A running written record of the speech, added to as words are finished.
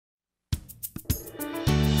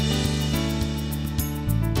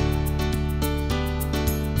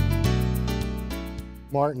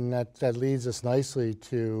Martin, that leads us nicely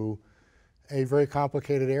to a very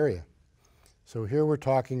complicated area. So here we're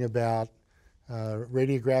talking about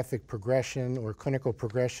radiographic progression or clinical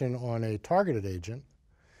progression on a targeted agent,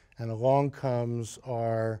 and along comes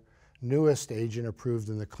our newest agent approved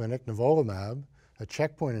in the clinic, Nivolumab, a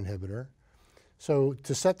checkpoint inhibitor. So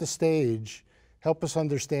to set the stage, help us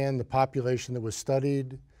understand the population that was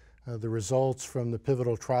studied, the results from the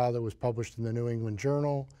pivotal trial that was published in the New England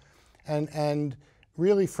Journal, and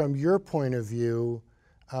really from your point of view,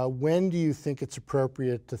 when do you think it's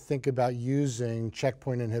appropriate to think about using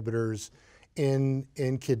checkpoint inhibitors in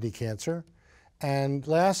kidney cancer? And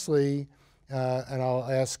lastly, and I'll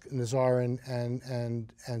ask Nizar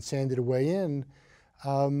and Sandy to weigh in,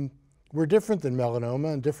 we're different than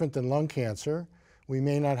melanoma and different than lung cancer. We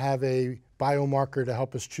may not have a biomarker to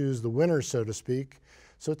help us choose the winner, so to speak.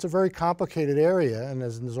 So it's a very complicated area, and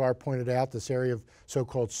as Nizar pointed out, this area of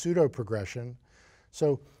so-called pseudo-progression.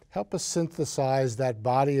 So help us synthesize that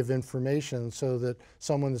body of information so that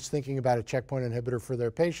someone that's thinking about a checkpoint inhibitor for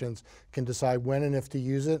their patients can decide when and if to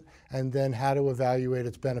use it, and then how to evaluate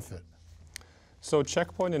its benefit. So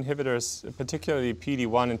checkpoint inhibitors, particularly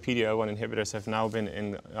PD-1 and PD-L1 inhibitors, have now been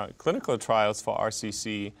in clinical trials for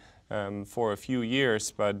RCC for a few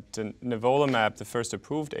years, but Nivolumab, the first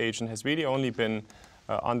approved agent, has really only been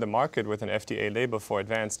on the market with an FDA label for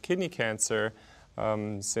advanced kidney cancer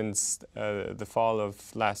since the fall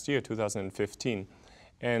of last year, 2015.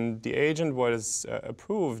 And the agent was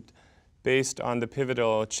approved based on the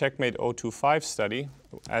pivotal Checkmate 025 study.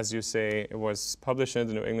 As you say, it was published in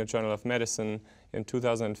the New England Journal of Medicine in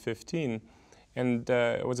 2015. And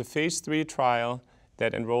it was a phase 3 trial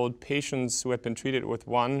that enrolled patients who had been treated with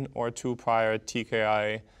 1 or 2 prior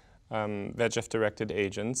TKI VEGF-directed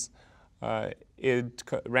agents. It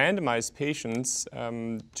randomized patients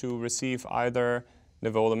to receive either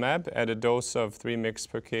Nivolumab at a dose of 3 mg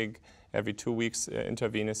per kg every 2 weeks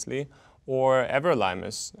intravenously, or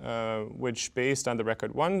everolimus, which based on the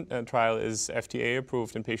RECORD-1 trial is FDA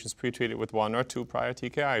approved in patients pretreated with 1 or 2 prior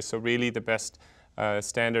TKIs, so really the best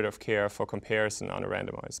standard of care for comparison on a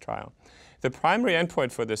randomized trial. The primary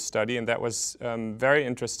endpoint for this study, and that was very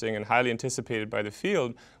interesting and highly anticipated by the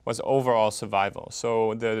field, was overall survival.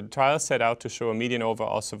 So the trial set out to show a median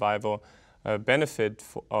overall survival benefit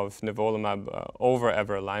of Nivolumab over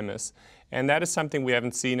everolimus. And that is something we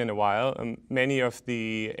haven't seen in a while. Many of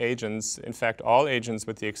the agents, in fact all agents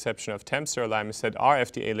with the exception of temsirolimus that are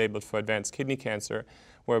FDA labeled for advanced kidney cancer,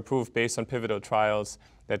 were approved based on pivotal trials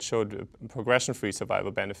that showed progression-free survival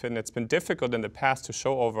benefit. And it's been difficult in the past to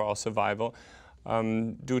show overall survival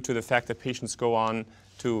due to the fact that patients go on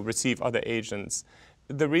to receive other agents.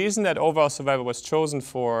 The reason that overall survival was chosen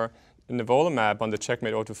for Nivolumab on the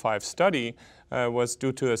Checkmate 025 study was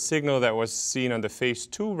due to a signal that was seen on the phase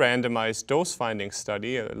 2 randomized dose-finding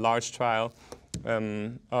study, a large trial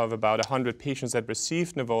of about 100 patients that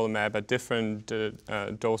received Nivolumab at different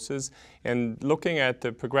doses. And looking at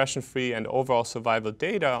the progression-free and overall survival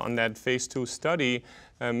data on that phase 2 study,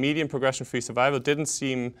 median progression-free survival didn't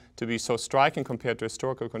seem to be so striking compared to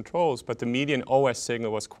historical controls, but the median OS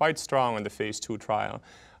signal was quite strong in the phase 2 trial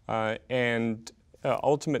and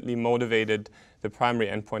ultimately motivated the primary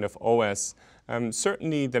endpoint of OS.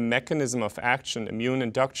 Certainly the mechanism of action, immune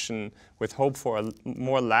induction, with hope for a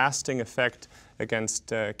more lasting effect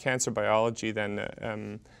against cancer biology than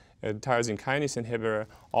a tyrosine kinase inhibitor,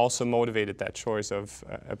 also motivated that choice of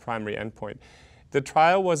a primary endpoint. The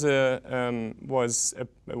trial was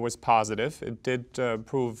positive. It did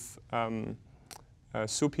prove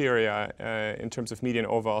superior in terms of median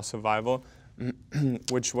overall survival,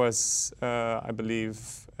 which was, I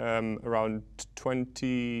believe, around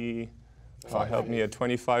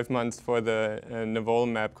 25 months for the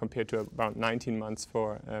Nivolumab compared to about 19 months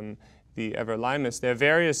for the everolimus. There are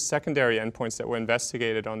various secondary endpoints that were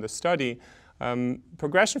investigated on the study.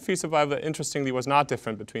 Progression-free survival, interestingly, was not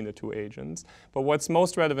different between the two agents. But what's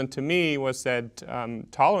most relevant to me was that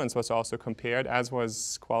tolerance was also compared, as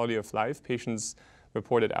was quality of life, patients'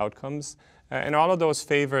 reported outcomes. And all of those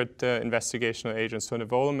favored investigational agents. So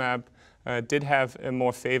Nivolumab did have a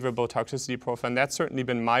more favorable toxicity profile, and that's certainly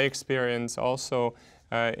been my experience also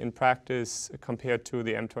in practice compared to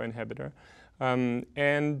the mTOR inhibitor.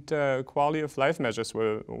 And quality of life measures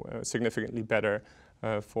were significantly better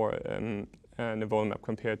for Nivolumab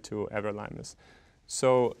compared to everolimus.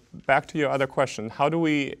 So back to your other question, how do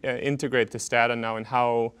we integrate this data now and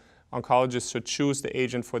how oncologists should choose the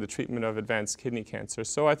agent for the treatment of advanced kidney cancer?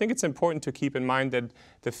 So I think it's important to keep in mind that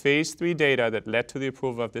the phase 3 data that led to the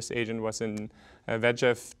approval of this agent was in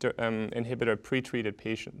VEGF inhibitor pretreated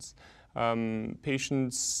patients.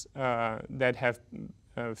 Patients that have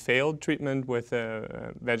failed treatment with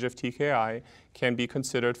VEGF TKI can be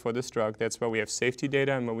considered for this drug. That's where we have safety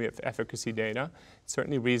data and where we have efficacy data. It's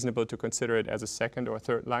certainly reasonable to consider it as a second or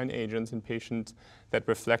third line agent in patients that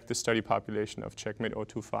reflect the study population of CheckMate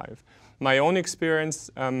 025. My own experience,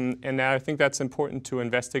 and I think that's important to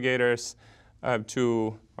investigators,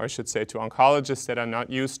 or I should say to oncologists that are not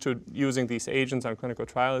used to using these agents on clinical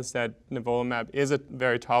trials, is that nivolumab is a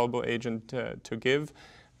very tolerable agent to give.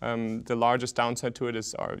 The largest downside to it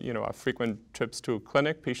is our frequent trips to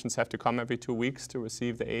clinic. Patients have to come every 2 weeks to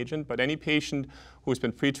receive the agent. But any patient who's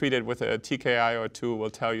been pretreated with a TKI or two will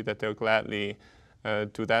tell you that they'll gladly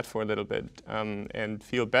do that for a little bit and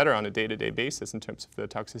feel better on a day-to-day basis in terms of the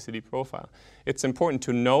toxicity profile. It's important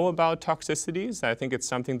to know about toxicities. I think it's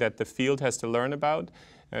something that the field has to learn about.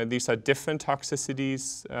 These are different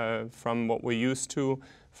toxicities from what we're used to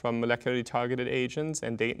from molecularly targeted agents,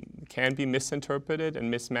 and they can be misinterpreted and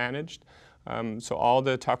mismanaged. So all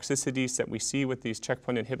the toxicities that we see with these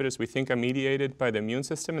checkpoint inhibitors we think are mediated by the immune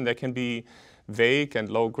system, and they can be vague and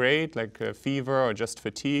low grade, like fever or just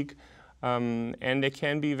fatigue. And they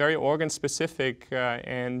can be very organ-specific,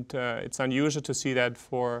 and it's unusual to see that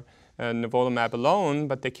for nivolumab alone,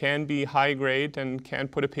 but they can be high-grade and can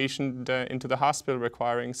put a patient into the hospital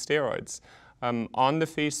requiring steroids. On the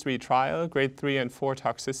phase 3 trial, grade 3 and 4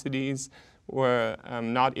 toxicities were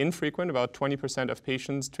not infrequent. About 20% of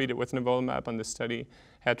patients treated with nivolumab on the study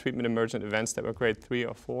had treatment-emergent events that were grade 3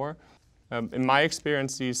 or 4. In my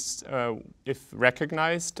experience, these, if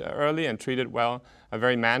recognized early and treated well, are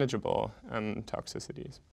very manageable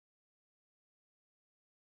toxicities.